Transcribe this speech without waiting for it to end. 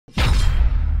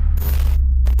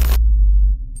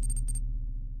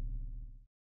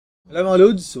Hello mga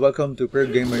Lods! Welcome to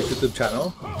proggamer YouTube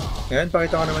channel. Ngayon,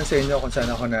 pakita ko naman sa inyo kung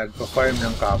saan ako nagpa-farm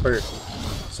ng copper.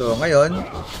 So ngayon,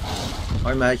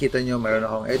 makikita nyo meron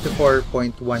akong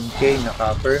 84.1k na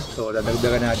copper. So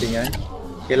dadagdagan natin yan.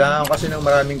 Kailangan ko kasi ng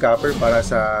maraming copper para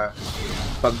sa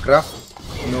pag-craft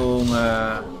nung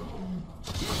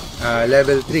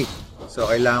level 3. So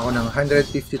kailangan ko ng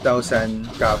 150,000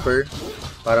 copper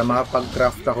para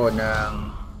makapag-craft ako ng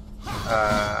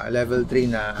level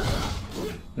 3 na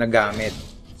gamit.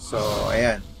 So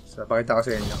ayan, so pakita ko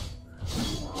sa inyo.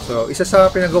 So isa sa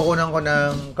pinagkukunan ko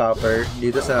ng copper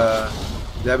dito sa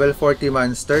level 40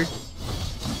 monster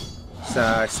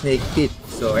sa snake pit.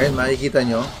 So ayan, makikita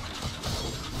nyo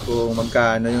kung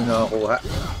magkano yung nakakuha.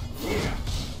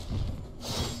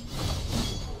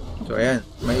 So ayan,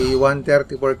 may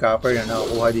 134 copper na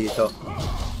nakakuha dito.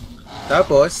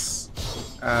 Tapos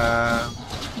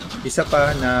isa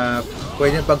pa na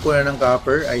pwedeng pagkunan ng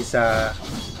copper ay sa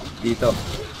dito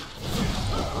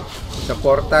sa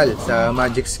portal sa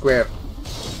Magic Square.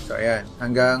 So ayan,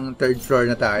 hanggang 3rd floor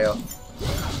na tayo.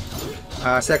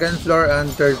 2nd floor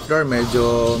and 3rd floor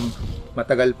medyo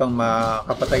matagal pang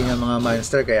makapatay ng mga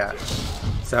monster, kaya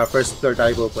sa 1st floor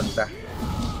tayo pupunta.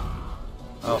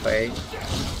 Okay,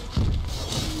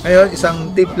 ngayon isang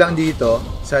tip lang dito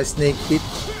sa snake pit.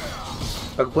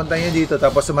 Pagpunta nyo dito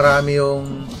tapos marami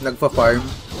yung nagpa-farm,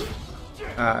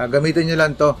 gamitin nyo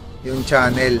lang to, yung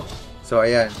channel. So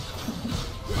ayan,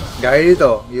 gaya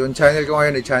dito, yung channel ko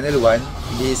ngayon ay channel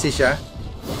 1, busy siya.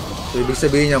 So ibig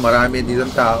sabihin niya marami dito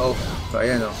tao. So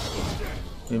ayan o,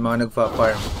 may mga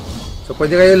nagpa-farm. So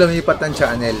pwede kayo lumipat ng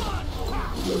channel.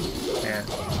 Ayan.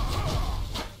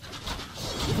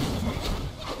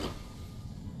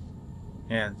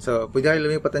 Ayan, so pwede kayo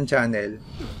lumipat ng channel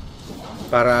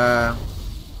para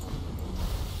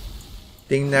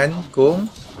tingnan kung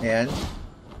ayan,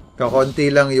 kakonti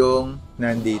lang yung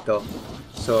nandito.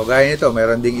 So gaya nito,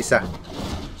 meron ding isa.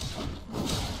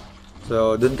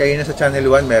 So dun kayo na sa channel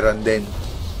 1, meron din.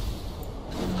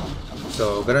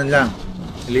 So ganun lang,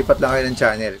 ilipat lang kayo ng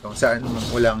channel kung saan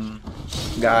walang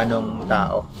gaanong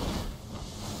tao.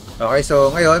 Okay,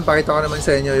 so ngayon pakita ko naman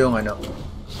sa inyo yung ano,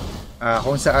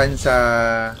 kung saan sa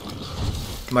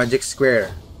Magic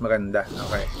Square maganda.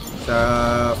 Okay, sa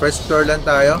 1st floor lang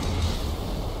tayo.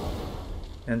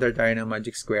 Enter tayo ng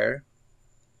Magic Square.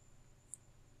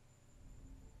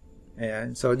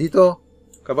 Ayan. So dito,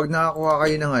 kapag nakakuha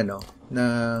kayo ng ano,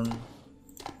 ng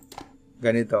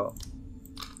ganito,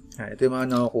 ito yung mga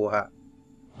nakukuha.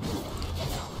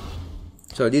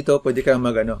 So dito, pwede kang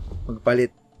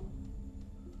magpalit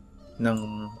ng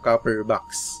copper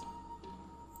box.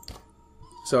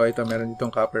 So ito, meron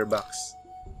ditong copper box.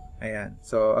 Ayan.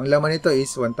 So ang laman nito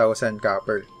is 1,000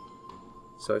 copper.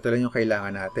 So ito lang yung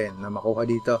kailangan natin na makuha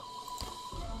dito.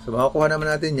 So makukuha naman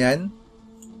natin yan.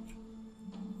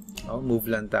 Move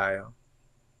lang tayo.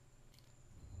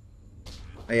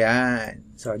 Ayan.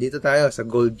 So dito tayo sa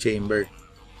gold chamber.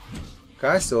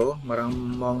 Kaso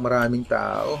maraming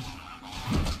tao.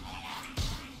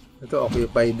 Ito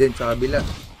occupied din sa kabila.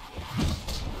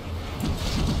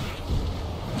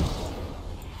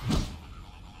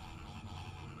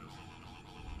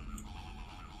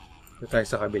 Ito tayo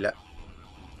sa kabila.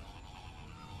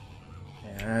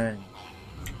 Ayan.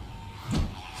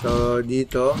 So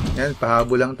dito, yan,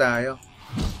 pahabol lang tayo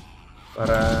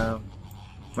para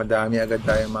madami agad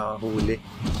tayo makahuli.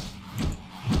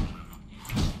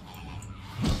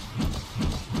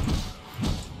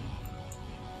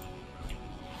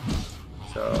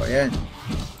 So ayan,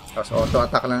 tapos auto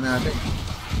attack lang natin.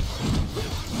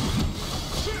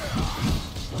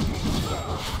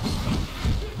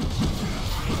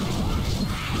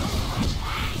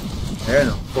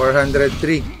 Ayan o,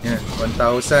 403. Ayan,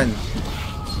 1,000.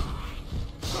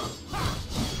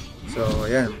 So,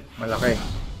 ayan, malaki.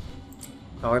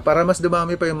 Okay, para mas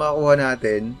dumami pa yung makuha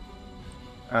natin,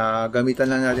 gamitan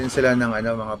lang natin sila ng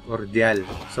mga cordial.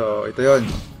 So, ito yon.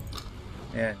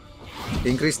 Ayan.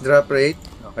 Increase drop rate.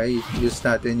 Okay, use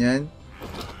natin yan.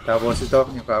 Tapos ito,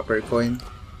 yung copper coin.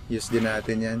 Use din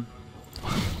natin yan.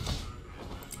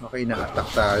 Okay, na-attack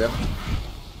tayo.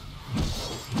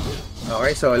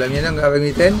 Okay, so alam niyo nang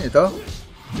gagamitin ito.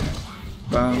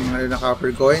 Pang na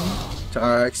copper coin,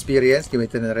 tsaka experience,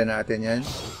 gamitin na rin natin yan.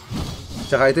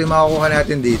 Tsaka ito yung makukuha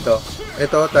natin dito.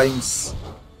 Ito times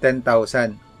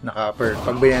 10,000 na copper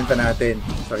pag binenta natin.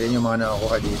 So yan yung mga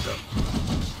nakukuha dito.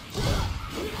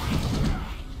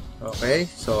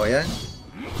 Okay, so ayan.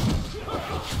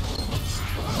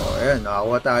 Ayan,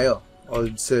 nakakuha tayo.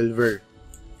 Old silver.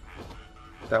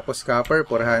 Tapos copper,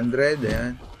 400.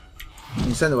 Ayan.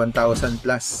 Minsan 1,000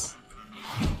 plus.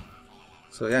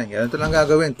 So yan, ganito lang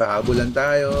gagawin. Pahabulan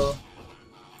tayo.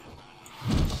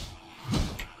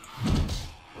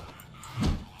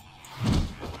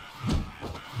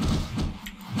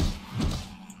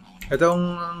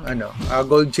 Itong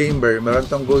gold chamber, meron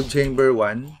tong gold chamber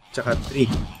 1 tsaka 3.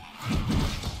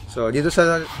 So dito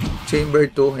sa chamber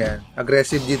 2, yan,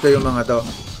 aggressive dito yung mga to.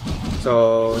 So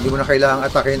hindi mo na kailangang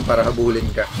atakin para habulin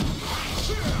ka.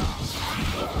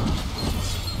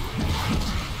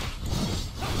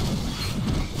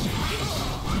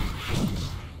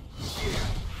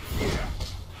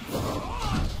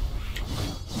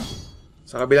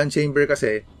 Sa kabilang chamber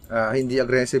kasi, hindi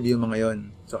aggressive yung mga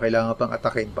yon. So, kailangan pang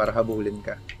atakin para habulin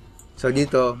ka. So,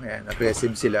 dito, ayan,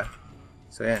 aggressive sila.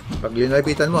 So, ayan. Pag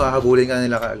linapitan mo, habulin ka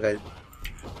nila kaagad.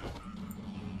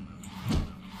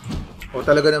 O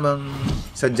talaga namang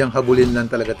sadyang habulin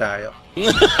lang talaga tayo.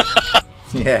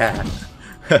 Yeah.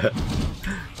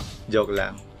 Joke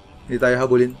lang. Hindi tayo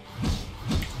habulin.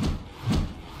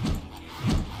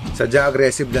 Sadyang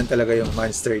aggressive lang talaga yung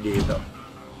monster dito.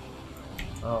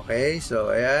 Okay, so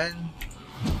ayan.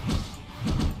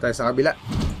 Tayo sa kabila.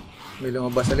 May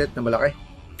lumabas ulit na malaki.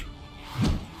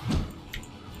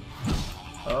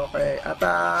 Okay,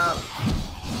 attack!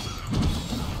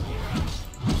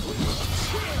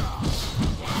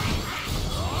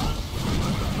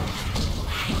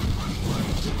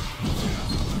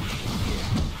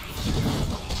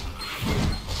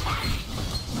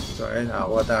 So ayan,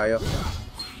 nakakuha tayo.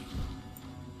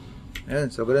 Ayan,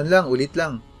 so ganun lang, ulit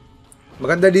lang.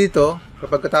 Maganda dito,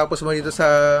 kapag katapos mo dito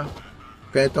sa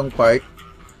ganitong park,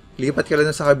 lipat ka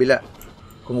lang sa kabila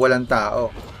kung walang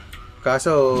tao.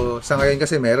 Kaso, sa ngayon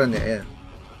kasi meron eh. Ayan.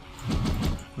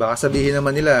 Baka sabihin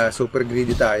naman nila, super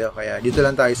greedy tayo. Kaya dito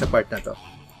lang tayo sa part na to.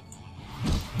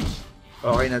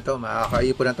 Okay na to,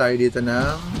 makakaipon na tayo dito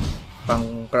ng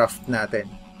pang-craft natin.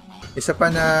 Isa pa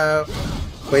na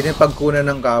pwedeng pagkunan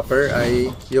ng copper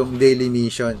ay yung daily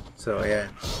mission. So,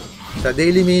 ayan. Sa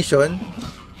daily mission,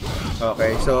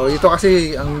 okay, so ito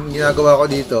kasi ang ginagawa ko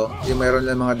dito, yung meron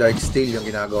lang mga dark steel yung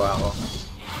ginagawa ko.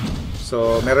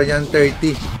 So, meron yan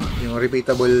 30, yung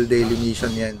repeatable daily mission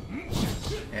yan.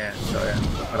 Ayan, so ayan,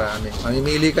 marami.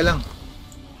 Mamimili ka lang.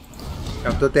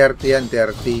 Up to 30 yan,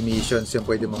 30 missions yung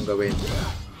pwede mong gawin.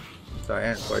 So,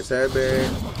 ayan, 4-7.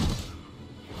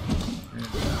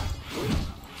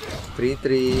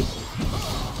 3-3.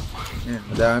 Ayan,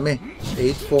 madami.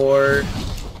 8-4.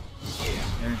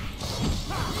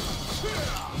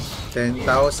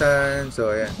 10,000.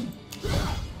 So, ayan.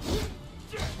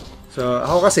 So,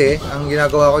 ako kasi, ang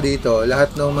ginagawa ko dito,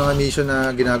 lahat ng mga mission na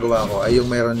ginagawa ko ay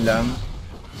yung mayroon lang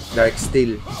dark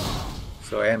steel.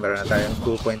 So, ayan, meron na tayong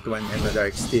 2.1 M na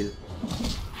dark steel.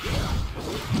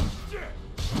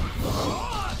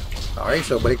 Okay,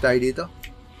 so balik tayo dito.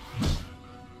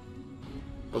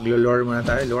 Paglo-lore muna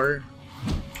tayo, lore.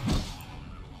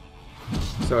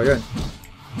 So, yun.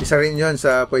 Isa rin yun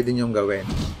sa pwede nyong gawin.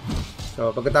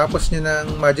 So, pagkatapos nyo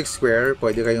ng Magic Square,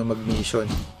 pwede kayong mag-mission.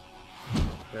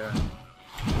 Ayan.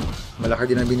 Malaki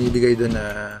din ang binibigay doon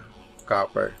na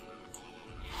copper.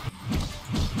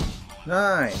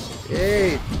 9,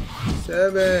 8,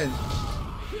 7,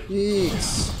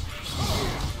 6.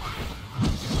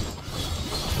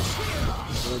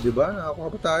 So, diba? Nakakuha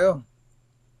pa tayo.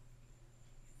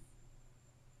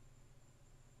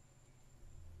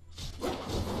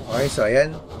 Okay, so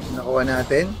ayan. Nakuha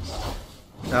natin.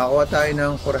 Nakakuha tayo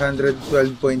ng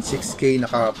 412.6k na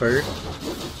copper.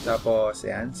 Tapos,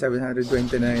 ayan,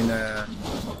 729 na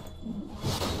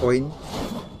coin.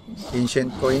 Ancient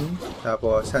coin.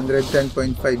 Tapos,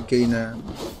 110.5k na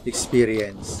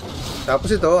experience.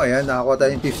 Tapos ito, ayan, nakakuha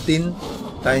tayo ng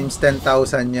 15 times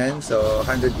 10,000 yan. So,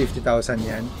 150,000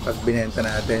 yan pag binenta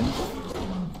natin.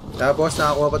 Tapos,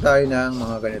 nakakuha pa tayo ng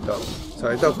mga ganito.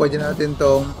 So, ito, pwede natin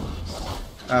tong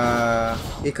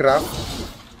i-craft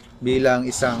bilang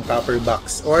isang copper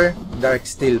box or dark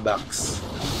steel box.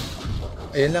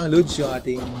 Ayan lang, Ludes, yung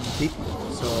ating tip.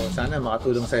 So, sana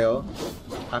makatulong sa'yo.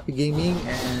 Happy gaming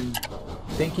and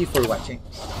thank you for watching.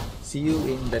 See you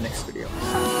in the next video. I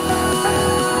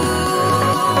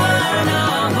can't wait to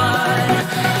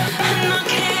see you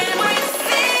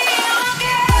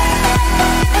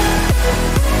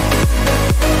again.